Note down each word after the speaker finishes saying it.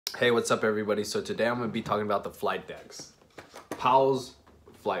Hey, what's up everybody? So today I'm going to be talking about the flight decks. Powell's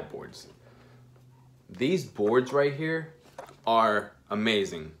flight boards. These boards right here are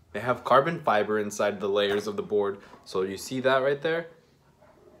amazing. They have carbon fiber inside the layers of the board. So you see that right there?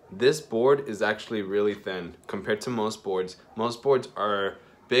 This board is actually really thin compared to most boards. Most boards are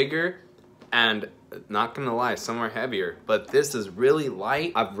bigger and not gonna lie, some are heavier, but this is really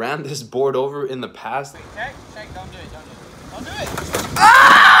light. I've ran this board over in the past. Check, don't do it, don't do it.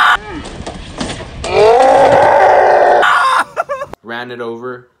 Ran it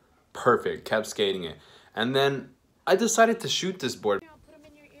over, perfect, kept skating it. And then I decided to shoot this board. I'll put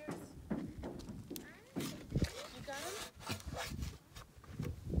them in your ears. You got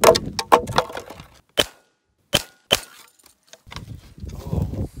them?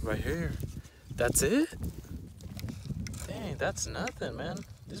 Oh, right here. That's it? Dang, that's nothing, man.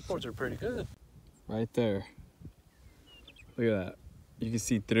 These boards are pretty good. Right there. Look at that. You can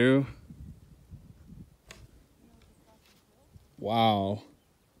see through. Wow.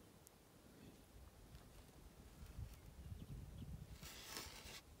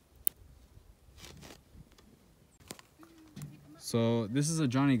 So this is a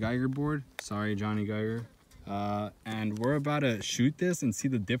Johnny Geiger board. Sorry, Johnny Geiger. And we're about to shoot this and see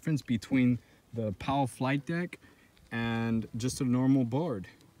the difference between the Powell flight deck and just a normal board.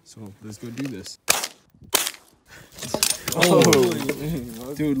 So let's go do this. Oh,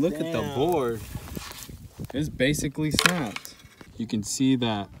 dude, look at the board. It's basically snapped. You can see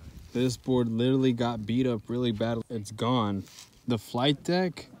that this board literally got beat up really bad. It's gone. The flight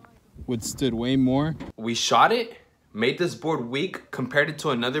deck withstood way more. We shot it, made this board weak, compared it to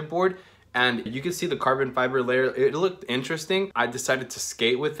another board, and you can see the carbon fiber layer. It looked interesting. I decided to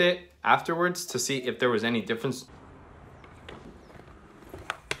skate with it afterwards to see if there was any difference.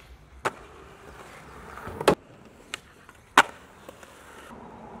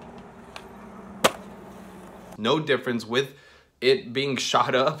 No difference with it being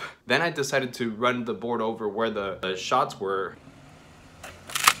shot up. Then I decided to run the board over where the shots were.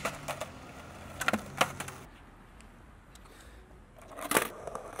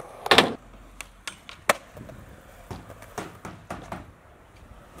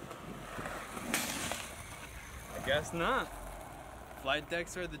 I guess not. Flight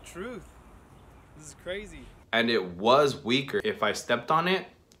decks are the truth. This is crazy. And it was weaker. If I stepped on it,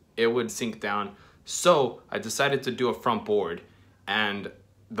 it would sink down. So I decided to do a front board, and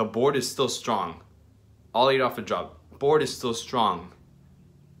the board is still strong. I'll eat off a drop. Board is still strong.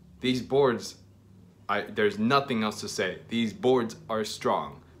 These boards, there's nothing else to say. These boards are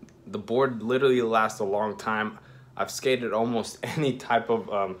strong. The board literally lasts a long time. I've skated almost any type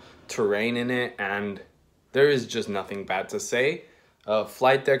of terrain in it, and there is just nothing bad to say.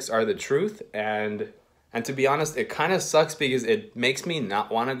 Flight decks are the truth, and to be honest, it kind of sucks because it makes me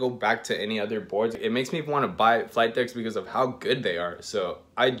not want to go back to any other boards. It makes me want to buy flight decks because of how good they are. So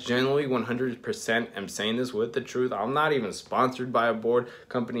I genuinely 100% am saying this with the truth. I'm not even sponsored by a board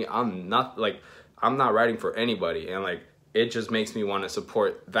company. I'm not writing for anybody, and it just makes me want to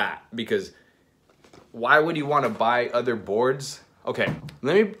support that, because why would you want to buy other boards? Okay,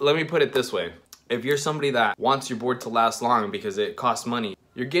 let me put it this way. If you're somebody that wants your board to last long because it costs money,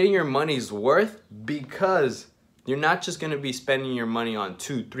 you're getting your money's worth, because you're not just gonna be spending your money on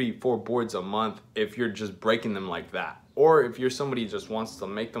 2, 3, 4 boards a month if you're just breaking them like that. Or if you're somebody who just wants to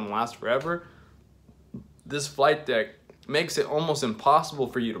make them last forever, this flight deck makes it almost impossible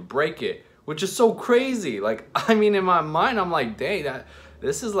for you to break it, which is so crazy. I mean, in my mind, I'm like, dang,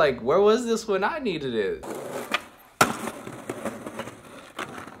 this is where was this when I needed it?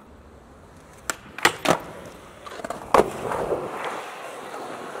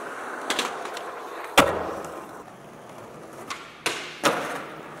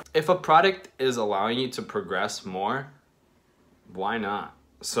 If a product is allowing you to progress more, why not?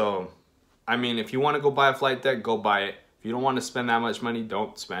 So, I mean, if you want to go buy a flight deck, go buy it. If you don't want to spend that much money,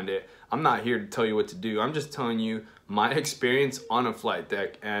 don't spend it. I'm not here to tell you what to do. I'm just telling you my experience on a flight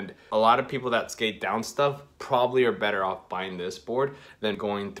deck. And a lot of people that skate down stuff probably are better off buying this board than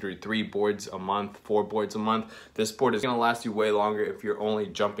going through 3 boards a month, 4 boards a month. This board is going to last you way longer if you're only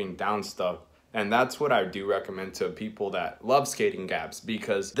jumping down stuff. And that's what I do recommend to people that love skating gaps,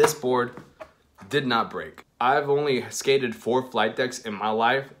 because this board did not break. I've only skated 4 flight decks in my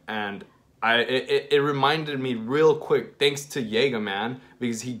life, and it reminded me real quick, thanks to Jaeger, man,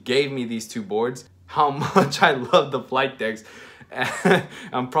 because he gave me these 2 boards, how much I love the flight decks. And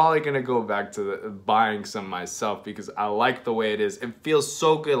I'm probably gonna go back to buying some myself because I like the way it is. It feels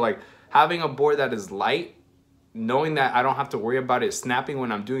so good, having a board that is light, knowing that I don't have to worry about it snapping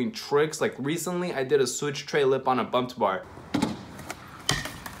when I'm doing tricks. Recently I did a switch tray lip on a bumped bar.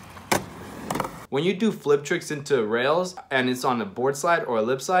 When you do flip tricks into rails and it's on a board slide or a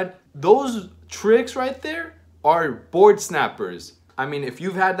lip slide, those tricks right there are board snappers. I mean, if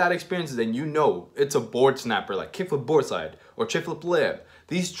you've had that experience, then you know it's a board snapper, like kickflip board slide or kickflip lip.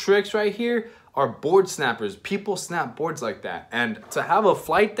 These tricks right here are board snappers. People snap boards like that. And to have a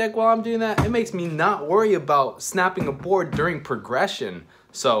flight deck while I'm doing that, it makes me not worry about snapping a board during progression.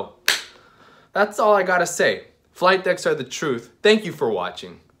 So that's all I gotta say. Flight decks are the truth. Thank you for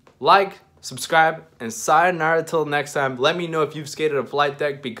watching. Like, subscribe, and sayonara till next time. Let me know if you've skated a flight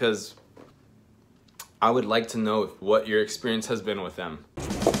deck because I would like to know what your experience has been with them.